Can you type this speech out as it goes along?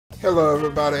Hello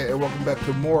everybody and welcome back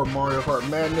to more Mario Kart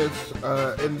Madness.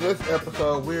 In this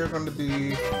episode we're going to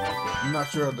be, I'm not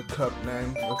sure of the cup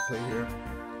name, let's see here.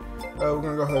 We're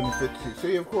going to go ahead and fit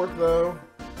CC of course though.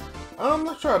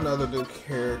 Let's try another new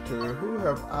character. Who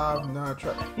have I not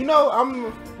tried? You know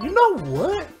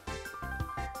what?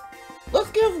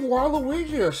 Let's give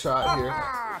Waluigi a shot here.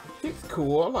 He's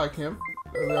cool, I like him.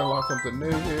 We got a lot of something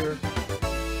new here.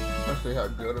 Let's see how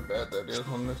good or bad that is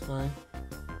on this thing.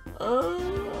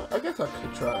 I guess I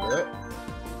could try that.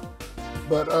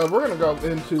 But we're gonna go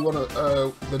into one of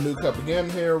the new cup again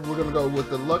here. We're gonna go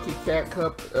with the Lucky Cat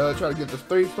Cup. Try to get this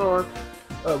 3-star.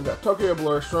 We got Tokyo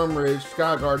Blur, Strum Ridge,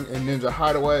 Sky Garden, and Ninja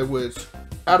Hideaway, which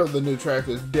out of the new tracks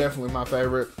is definitely my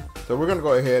favorite. So we're gonna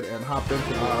go ahead and hop into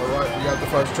it. Alright, we got the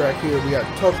first track here. We got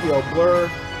Tokyo Blur.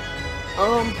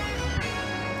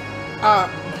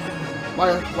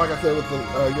 Like I said with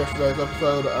the yesterday's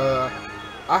episode,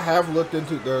 I have looked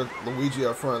into the Luigi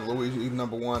up front, Luigi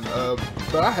number 1,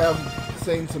 but I have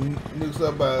seen some new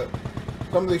stuff, but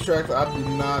some of these tracks I do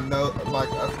not know,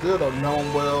 like I still don't know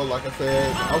them well. Like I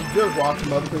said, I was just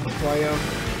watching other people play them,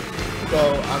 so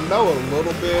I know a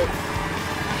little bit.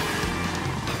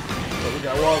 So we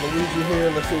got Waluigi here,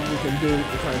 let's see what we can do,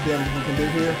 what kind of damage we can do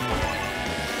here.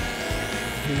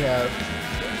 He has,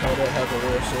 oh that has a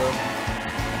rare shell.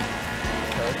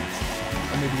 Okay,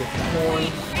 I need to get some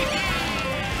coins.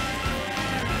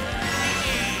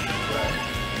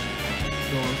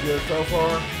 Doing good so far.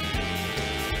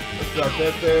 Let's drop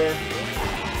that there.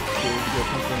 See if we can get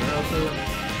something else here.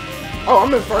 Oh,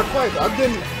 I'm in first place. I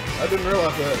didn't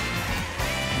realize that.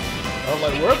 I was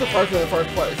like, where's the person in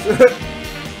first place?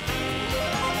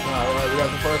 Alright, we got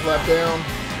the first lap down.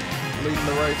 Leading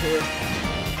the race here.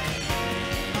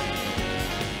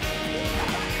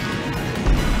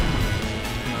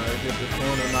 Alright, get this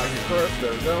one and knock it first.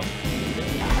 There we go.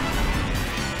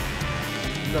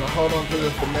 I'm gonna hold on to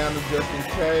this banana just in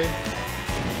case.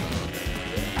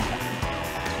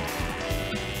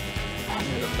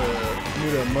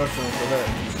 Need a mushroom for that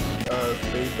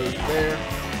speed boost there.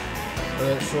 For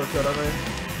that shortcut, I mean.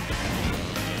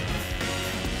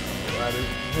 Alrighty,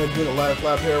 head to the last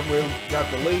lap here. We got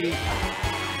the lead.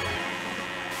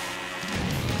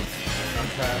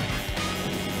 Okay.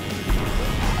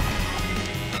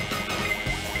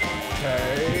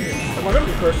 Okay. Am I gonna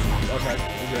be first? Okay,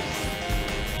 we're good.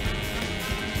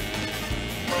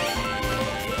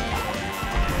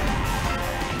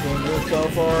 Doing good so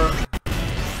far.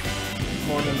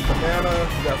 Going in the banana.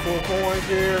 We got 4 coins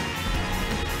here.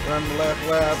 Running the last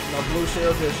lap. No blue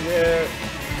shell just yet.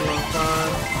 Doing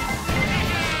fine.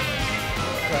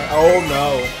 Okay. Oh no.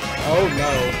 Oh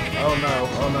no. Oh no.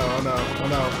 Oh no. Oh no. Oh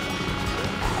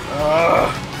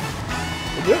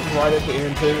no. Just right at the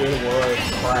end too. It was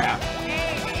crap.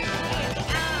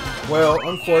 Well,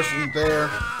 unfortunately there.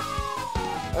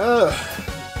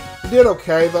 Did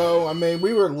okay though. I mean,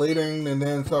 we were leading and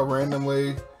then so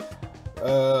randomly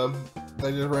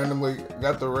they just randomly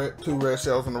got the 2 red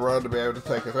shells in a row to be able to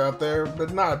take us out there,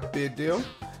 but not a big deal.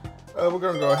 We're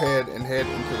gonna go ahead and head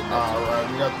into the next. Alright,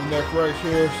 we got the next race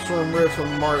here, Strum Ridge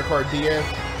from Mario Kart DS.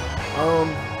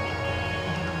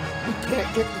 We can't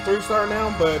get the 3-star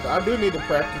now, but I do need to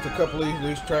practice a couple of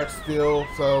these tracks still,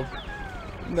 so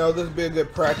you know, this will be a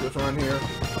good practice run here.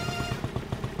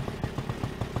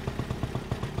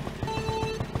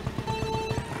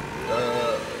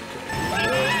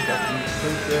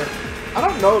 I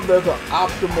don't know if there's an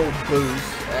optimal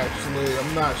boost, actually.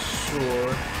 I'm not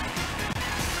sure.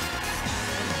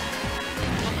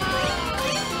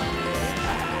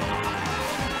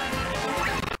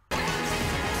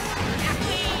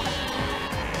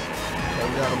 Okay,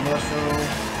 we got a mushroom.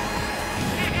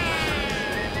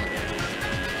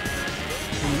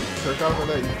 Can you trick out for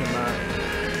that? You cannot.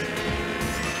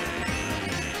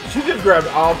 She just grabbed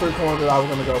all 3 coins that I was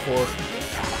going to go for.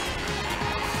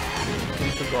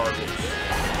 Piece of garbage.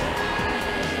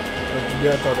 You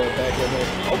gotta throw that back in there.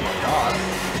 Oh my god.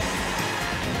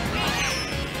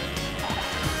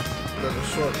 There's a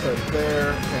shortcut there.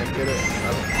 Can't get it.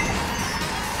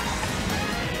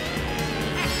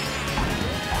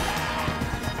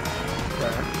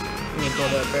 Okay. I'm gonna throw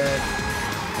that back.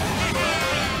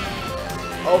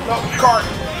 Oh no, Kart!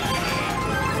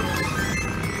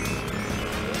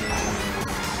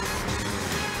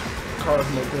 Cars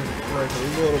make this race a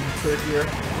little bit trickier.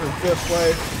 We're in 5th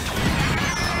place.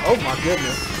 Oh my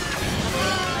goodness.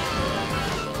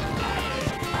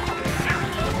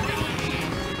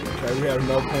 Okay, we have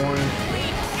no points.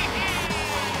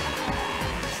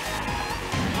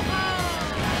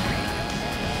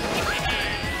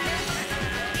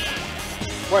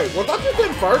 Wait, was I just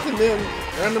in first and then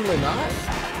randomly not?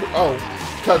 Oh,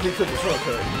 Because he took a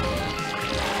shortcut.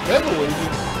 That's Luigi.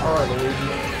 Alright, Luigi.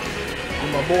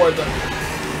 And my boy, that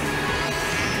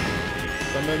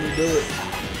made me do it.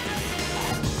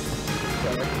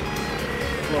 Okay.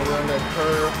 Go around that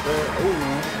curve there. Ooh.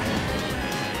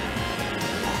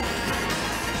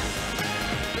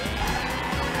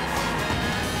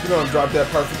 You're gonna drop that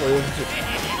perfectly, isn't you?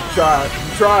 Tried.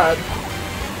 You tried.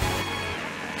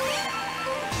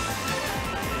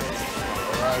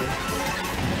 Alright.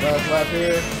 Last lap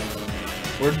here.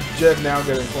 We're just now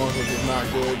getting points, which is not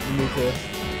good. You need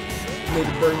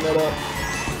to bring that up.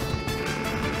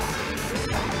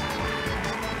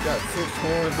 Got 6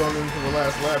 coins going into the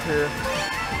last lap here.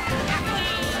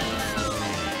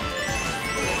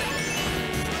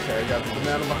 Okay, got the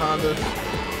banana behind us.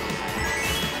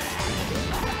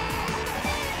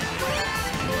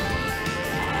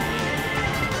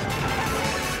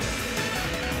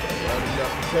 We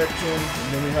got protection, and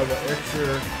then we have an extra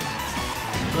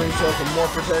green shell for more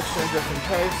protection just in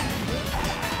case.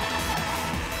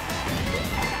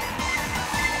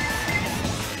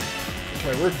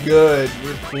 Okay, we're good.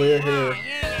 We're clear here.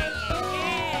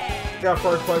 Got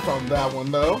first place on that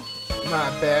one though.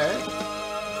 Not bad.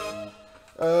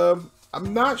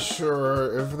 I'm not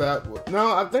sure if that.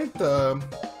 No, I think the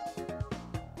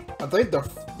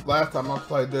last time I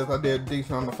played this, I did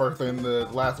decent on the first thing. The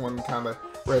last one kind of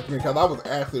read to me because I was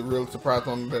actually really surprised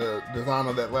on the design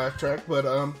of that last track. But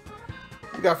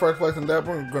we got first place in that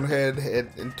one. We're gonna head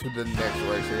into the next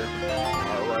race here.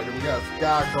 Alright, we got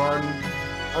Sky Garden.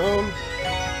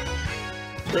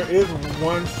 There is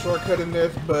one shortcut in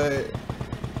this, but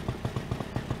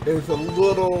it's a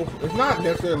little, it's not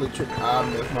necessarily tricky. I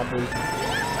missed my boost.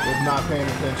 Was not paying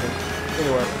attention.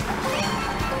 Anyway,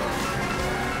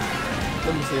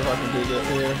 let me see if I can do this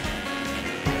here.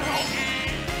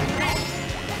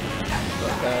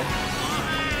 Okay.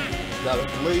 Got a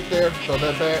lead there, throw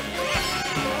that back.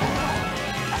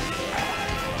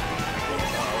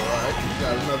 Alright,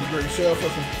 got another green shell for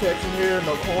some protection here.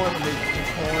 No coin, I need some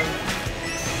coin.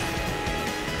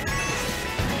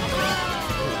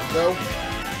 There we go.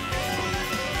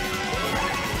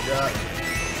 Got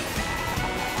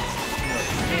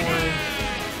coin.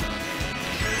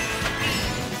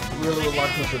 Really would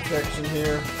like some protection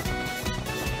here.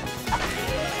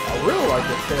 I really like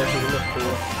this character to look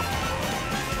cool.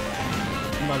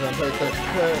 I'm not gonna take that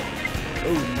cut.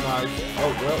 Ooh, nice.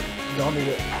 Oh, well, don't need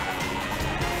it.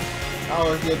 I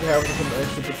always get to have some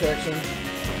extra protection.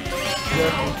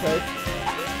 Just in case.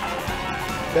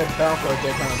 That bounce right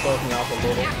there kind of throws me off a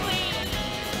little.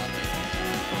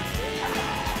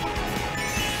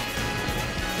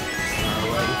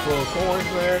 Alright, full of coins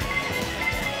there.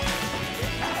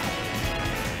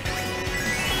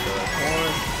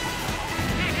 Coin.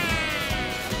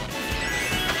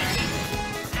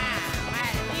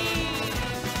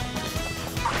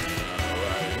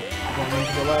 Going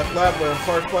into the last lap, we're in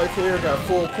first place here. Got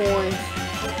full coins.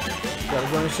 Got a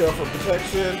green shell for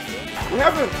protection. We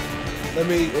haven't. Let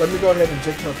me go ahead and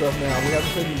jinx myself now. We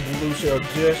haven't seen the blue shell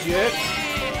just yet.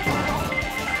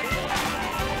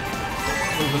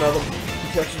 There's another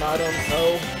protection item.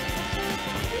 No.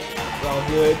 It's all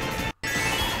good.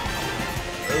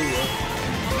 Oh yeah.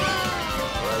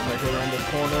 Alright, make it around this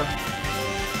corner.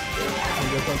 Can we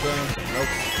get something?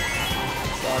 Nope.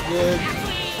 It's all good.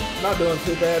 Not doing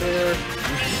too bad here.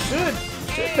 We should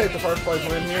take the first place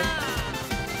win here.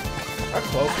 How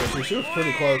close was she? She was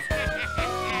pretty close.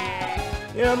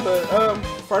 Yeah, but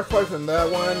first place in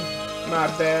that one,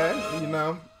 not bad, you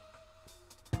know.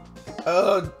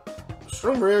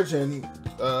 Shroom Ridge and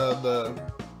I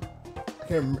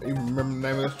can't even remember the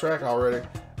name of this track already.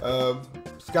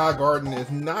 Sky Garden is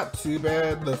not too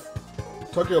bad. The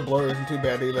Tokyo Blur isn't too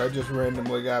bad either. I just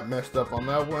randomly got messed up on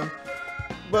that one.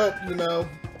 But, you know,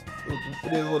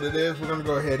 it is what it is. We're gonna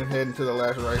go ahead and head into the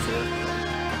last race here.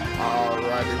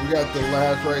 Alrighty, we got the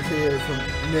last race here from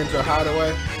Ninja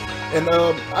Hideaway. And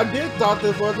I did thought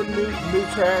this was a new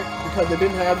track because it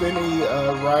didn't have any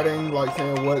writing like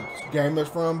saying what game it's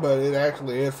from, but it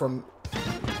actually is from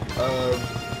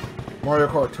Mario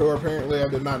Kart Tour. Apparently, I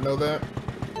did not know that.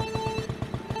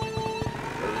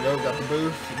 There we go, got the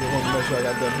boost. Just want to make sure I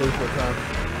got that boost this time.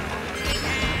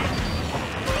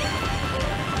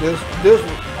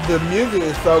 The music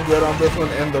is so good on this one,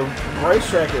 and the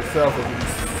racetrack itself is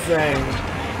insane.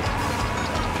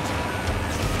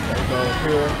 Okay, go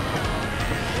here.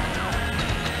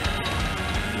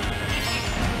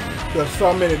 There's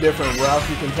so many different routes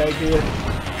you can take here.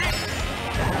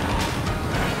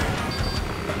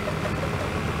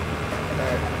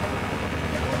 Okay.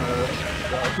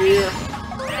 Go here.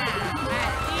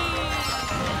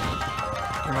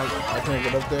 I can't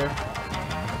get up there.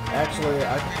 Actually,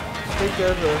 I think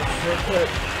there's a shortcut.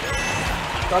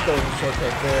 I thought there was a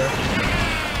shortcut there.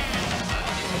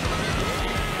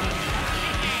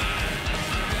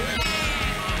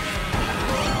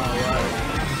 Alright.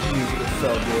 This music is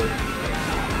so good.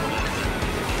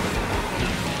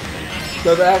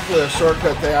 There's actually a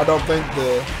shortcut there. I don't think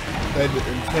they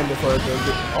intended for it to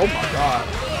get. Oh my god.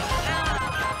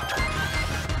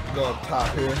 Go up top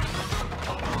here.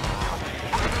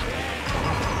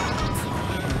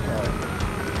 Okay.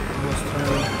 This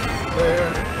turn there.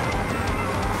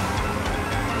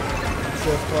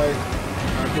 Shift plate.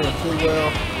 Not doing too well.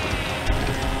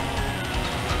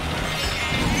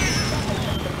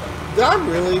 Did I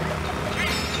really?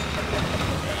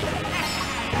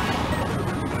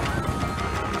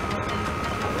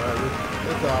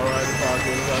 It's alright, it's all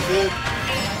good, it's all good.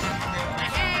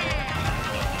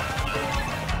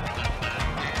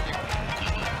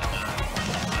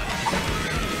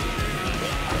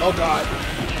 Oh god.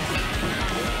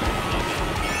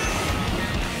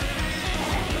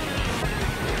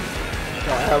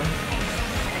 Okay, I have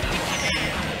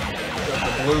got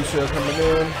the blue shell coming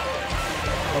in.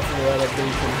 Hopefully that'll be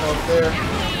some help there.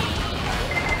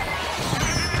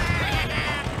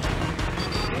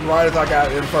 And right as I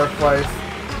got in first place,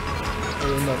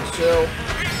 there's another shell.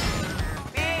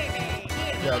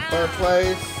 Got third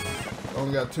place.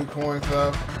 Only got 2 coins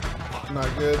though. Not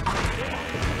good.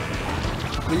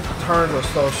 These turns are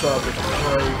so sharp, it's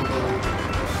crazy.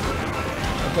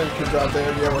 I think we can drop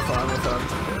there. Yeah, we're fine, we're fine.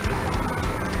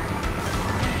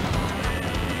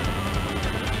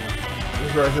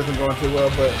 This race isn't going too well,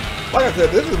 but like I said,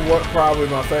 this is what probably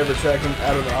my favorite track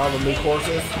out of all the new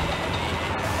courses.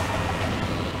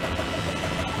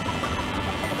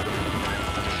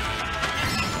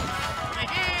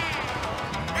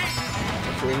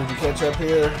 So we need to catch up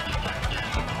here.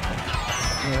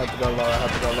 I have to go low, I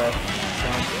have to go low.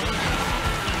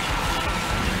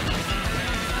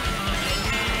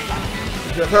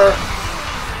 Did you get her?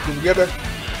 Did you get her?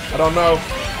 I don't know.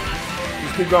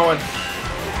 Just keep going.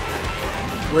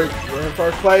 We're in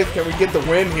first place. Can we get the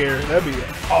win here? That'd be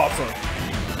awesome.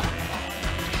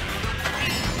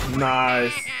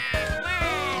 Nice.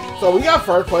 So we got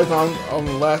first place on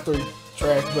the last 3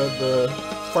 tracks, but the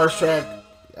first track,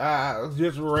 I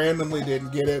just randomly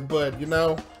didn't get it. But you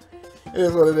know, it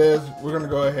is what it is. We're gonna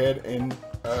go ahead and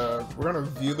we're gonna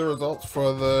view the results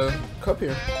for the cup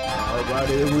here.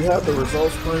 Alrighty, we have the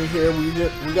results screen here.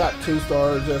 We got 2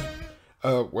 stars. Just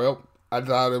well, I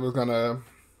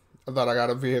thought I got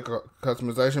a vehicle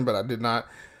customization, but I did not.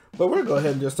 But we're gonna go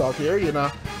ahead and just talk here. You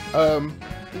know,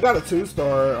 we got a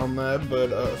 2-star on that,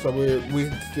 but so we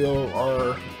still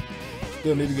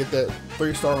need to get that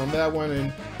 3-star on that one.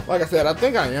 And like I said, I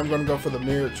think I am gonna go for the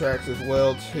mirrored tracks as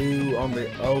well too on the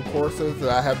old courses that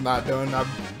I have not done. I've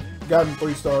gotten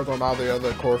 3 stars on all the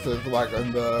other courses, like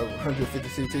on the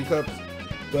 150cc cups,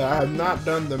 but I have not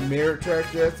done the mirrored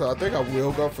tracks yet. So I think I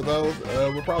will go for those.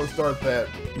 We'll probably start that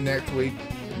next week.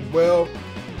 Well,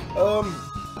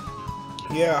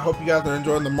 yeah, I hope you guys are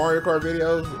enjoying the Mario Kart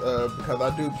videos, because I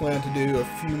do plan to do a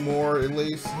few more at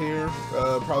least here,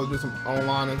 probably do some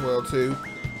online as well too,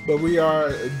 but we are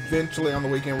eventually on the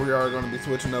weekend, we are going to be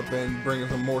switching up and bringing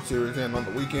some more series in on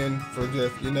the weekend for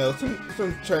just, you know,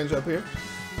 some change up here.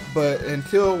 But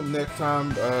until next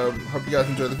time, hope you guys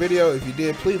enjoyed the video. If you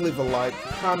did, please leave a like,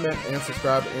 comment, and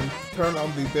subscribe, and turn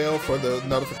on the bell for the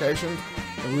notifications.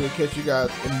 And we will catch you guys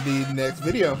in the next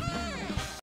video.